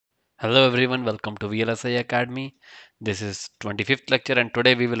Hello everyone, welcome to VLSI Academy. This is 25th lecture and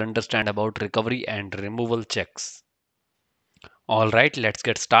today we will understand about recovery and removal checks. Alright, let's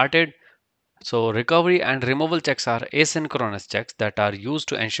get started. So recovery and removal checks are asynchronous checks that are used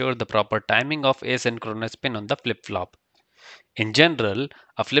to ensure the proper timing of asynchronous pin on the flip-flop. In general,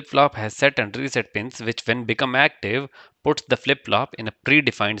 a flip-flop has set and reset pins which when become active puts the flip-flop in a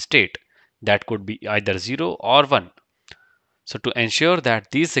predefined state. That could be either 0 or 1. So to ensure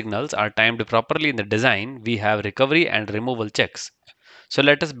that these signals are timed properly in the design, we have recovery and removal checks. So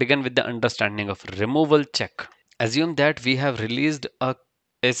let us begin with the understanding of removal check. Assume that we have released a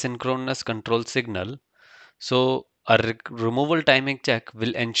asynchronous control signal. So a removal timing check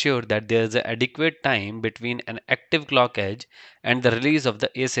will ensure that there is an adequate time between an active clock edge and the release of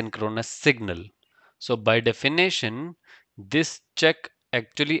the asynchronous signal. So by definition, this check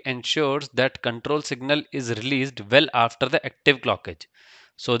actually ensures that control signal is released well after the active clock edge.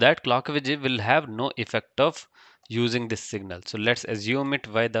 So that clock edge will have no effect of using this signal. So let's assume it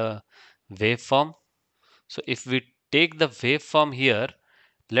by the waveform. So if we take the waveform here,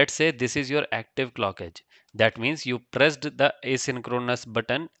 let's say this is your active clock edge. That means you pressed the asynchronous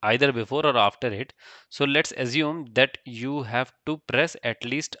button either before or after it. So let's assume that you have to press at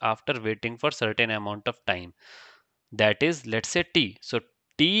least after waiting for certain amount of time. That is, let's say t. So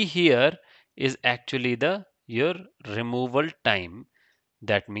t here is actually the your removal time.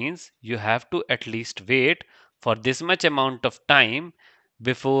 That means you have to at least wait for this much amount of time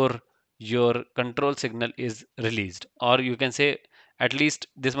before your control signal is released, or you can say at least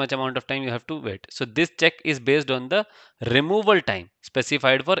this much amount of time you have to wait. So this check is based on the removal time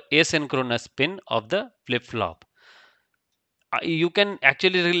specified for asynchronous pin of the flip flop. You can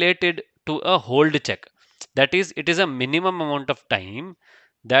actually relate it to a hold check. That is, it is a minimum amount of time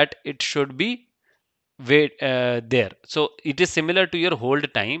that it should be there. So it is similar to your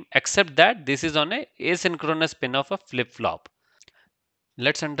hold time, except that this is on a asynchronous pin of a flip flop.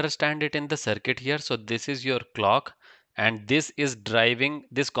 Let's understand it in the circuit here. So this is your clock and this is driving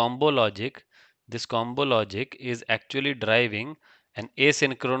this combo logic. This combo logic is actually driving an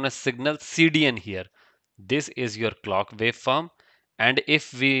asynchronous signal CDN here. This is your clock waveform, and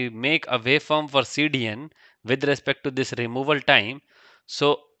if we make a waveform for CDN with respect to this removal time,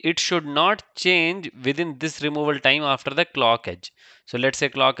 so it should not change within this removal time after the clock edge. So let's say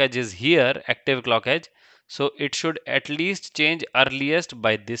clock edge is here, active clock edge, so it should at least change earliest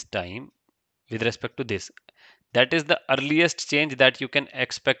by this time with respect to this. That is the earliest change that you can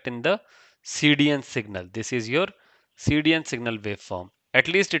expect in the CDN signal. This is your CDN signal waveform. At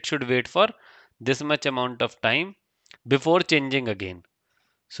least it should wait for this much amount of time before changing again.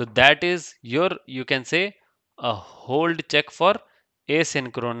 So that is your, you can say, a hold check for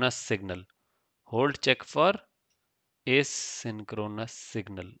asynchronous signal. Hold check for asynchronous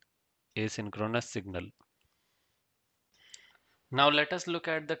signal. Asynchronous signal. Now let us look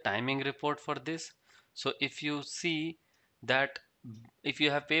at the timing report for this. So if you see that, if you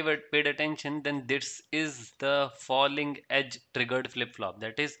have paid attention, then this is the falling edge triggered flip-flop.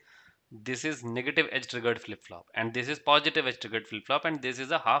 That is, this is negative edge triggered flip-flop and this is positive edge triggered flip-flop and this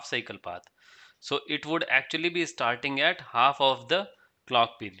is a half cycle path. So it would actually be starting at half of the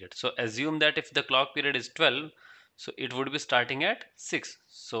clock period. So assume that if the clock period is 12, so it would be starting at 6.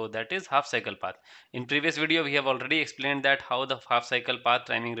 So that is half cycle path. In previous video, we have already explained that how the half cycle path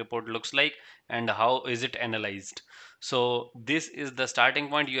timing report looks like and how is it analyzed. So this is the starting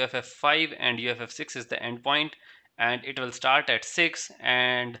point, UFF5, and UFF6 is the end point, and it will start at 6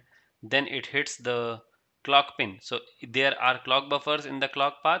 and then it hits the clock pin. So there are clock buffers in the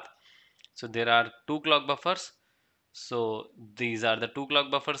clock path. So there are two clock buffers. So these are the two clock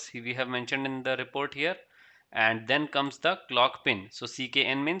buffers we have mentioned in the report here. And then comes the clock pin. So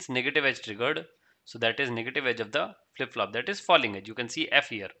CKN means negative edge triggered. So that is negative edge of the flip-flop. That is falling edge. You can see F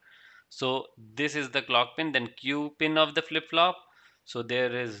here. So this is the clock pin. Then Q pin of the flip-flop. So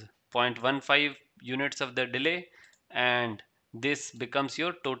there is 0.15 units of the delay. And this becomes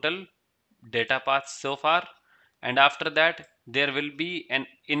your total data path so far. And after that there will be an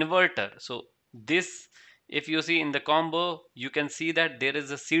inverter. So this, if you see in the combo, you can see that there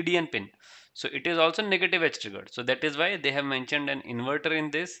is a CDN pin. So it is also negative edge triggered. So that is why they have mentioned an inverter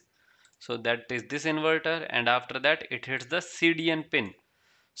in this. So that is this inverter, and after that it hits the CDN pin.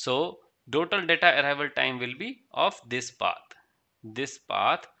 So total data arrival time will be of this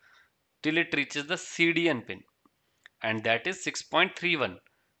path till it reaches the CDN pin, and that is 6.31.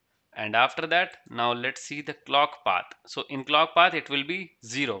 And after that, now let's see the clock path. So in clock path it will be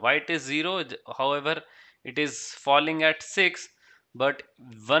 0. Why it is 0? However, it is falling at 6, but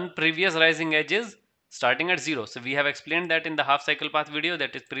one previous rising edge is starting at 0. So we have explained that in the half cycle path video,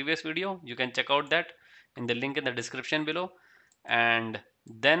 that is previous video. You can check out that in the link in the description below. And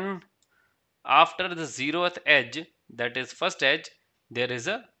then after the 0th edge, that is first edge, there is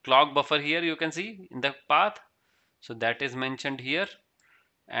a clock buffer here, you can see in the path. So that is mentioned here.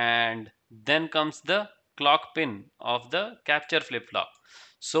 And then comes the clock pin of the capture flip-flop.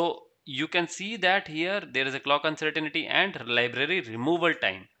 So you can see that here there is a clock uncertainty and library removal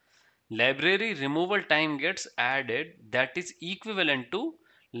time. Library removal time gets added, that is equivalent to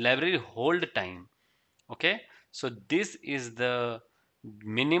library hold time. Okay, so this is the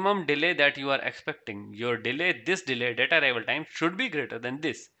minimum delay that you are expecting. Your delay, this delay data arrival time should be greater than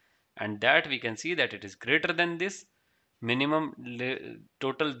this, and that we can see that it is greater than this minimum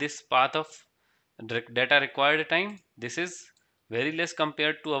total this path of data required time. This is very less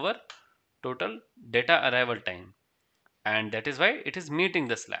compared to our total data arrival time, and that is why it is meeting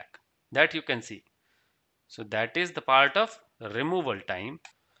the slack, that you can see. So that is the part of removal time.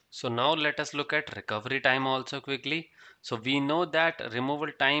 So now let us look at recovery time also quickly. So we know that removal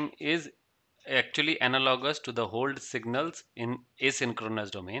time is actually analogous to the hold signals in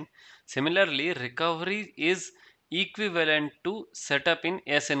asynchronous domain. Similarly, recovery is equivalent to setup in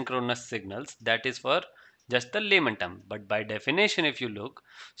asynchronous signals, that is for just the layman term. But by definition, if you look,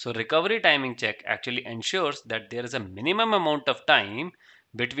 so recovery timing check actually ensures that there is a minimum amount of time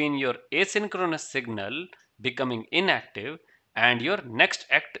between your asynchronous signal becoming inactive and your next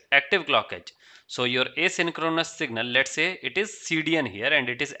active clock edge. So your asynchronous signal, let's say it is CDN here and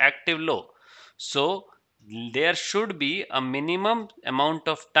it is active low. So there should be a minimum amount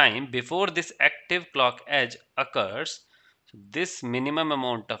of time before this active clock edge occurs. So this minimum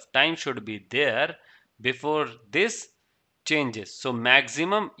amount of time should be there before this changes. So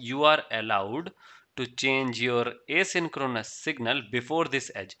maximum you are allowed to change your asynchronous signal before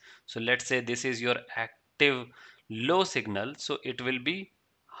this edge. So let's say this is your active low signal, so it will be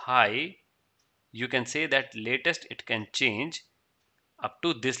high. You can say that latest it can change up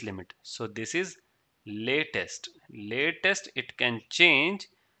to this limit. So this is latest it can change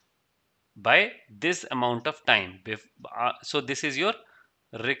by this amount of time. So this is your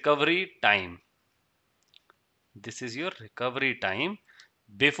recovery time. This is your recovery time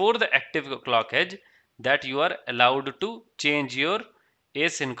before the active clock edge, that you are allowed to change your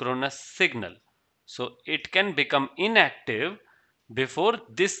asynchronous signal. So it can become inactive before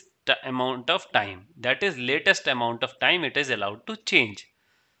this amount of time, that is latest amount of time it is allowed to change.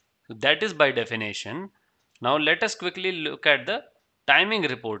 So that is by definition. Now let us quickly look at the timing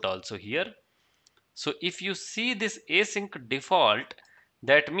report also here. So if you see this async default,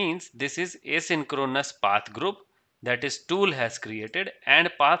 that means this is asynchronous path group that is tool has created,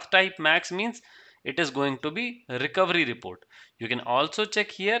 and path type max means it is going to be recovery report. You can also check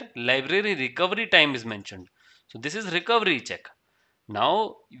here library recovery time is mentioned. So this is recovery check.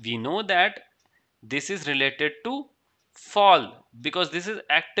 Now we know that this is related to fall because this is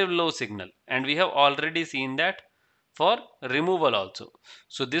active low signal, and we have already seen that for removal also.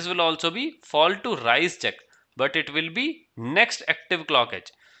 So this will also be fall to rise check, but it will be next active clock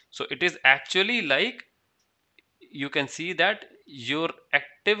edge. So it is actually like, you can see that your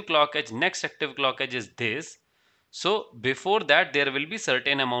active clock edge, next active clock edge is this. So before that there will be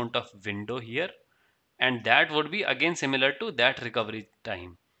certain amount of window here, and that would be again similar to that recovery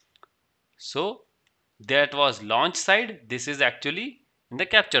time. So that was launch side, this is actually in the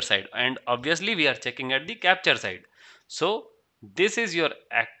capture side, and obviously we are checking at the capture side. So this is your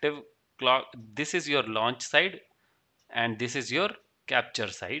active clock, this is your launch side, and this is your capture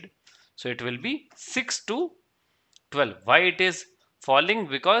side. So it will be 6 to 12. Why it is falling?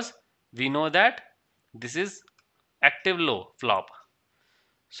 Because we know that this is active low flop.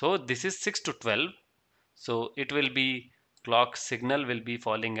 So this is 6 to 12. So it will be clock signal will be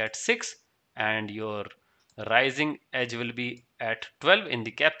falling at 6, and your rising edge will be at 12 in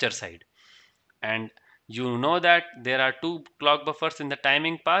the capture side. And you know that there are two clock buffers in the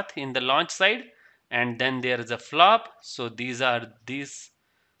timing path in the launch side, and then there is a flop. So these are these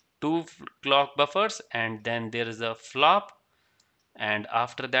two clock buffers, and then there is a flop, and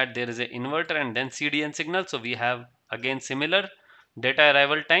after that there is an inverter and then CDN signal. So we have again similar data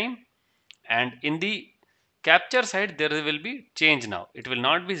arrival time, and in the capture side there will be change. Now it will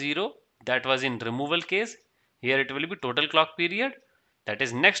not be 0, that was in removal case. Here it will be total clock period, that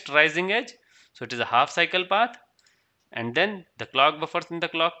is next rising edge. So it is a half cycle path, and then the clock buffers in the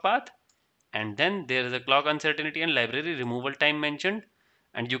clock path, and then there is a clock uncertainty and library removal time mentioned.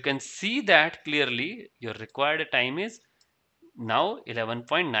 And you can see that clearly your required time is now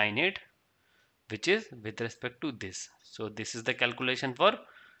 11.98, which is with respect to this. So this is the calculation for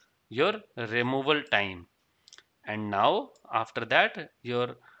your removal time. And now after that,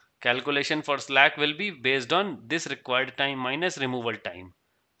 your calculation for slack will be based on this required time minus removal time,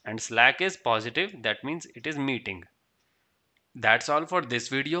 and slack is positive, that means it is meeting. That's all for this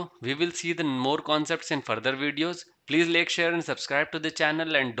video. We will see the more concepts in further videos. Please like, share and subscribe to the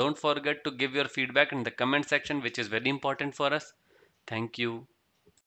channel, and don't forget to give your feedback in the comment section, which is very important for us. Thank you.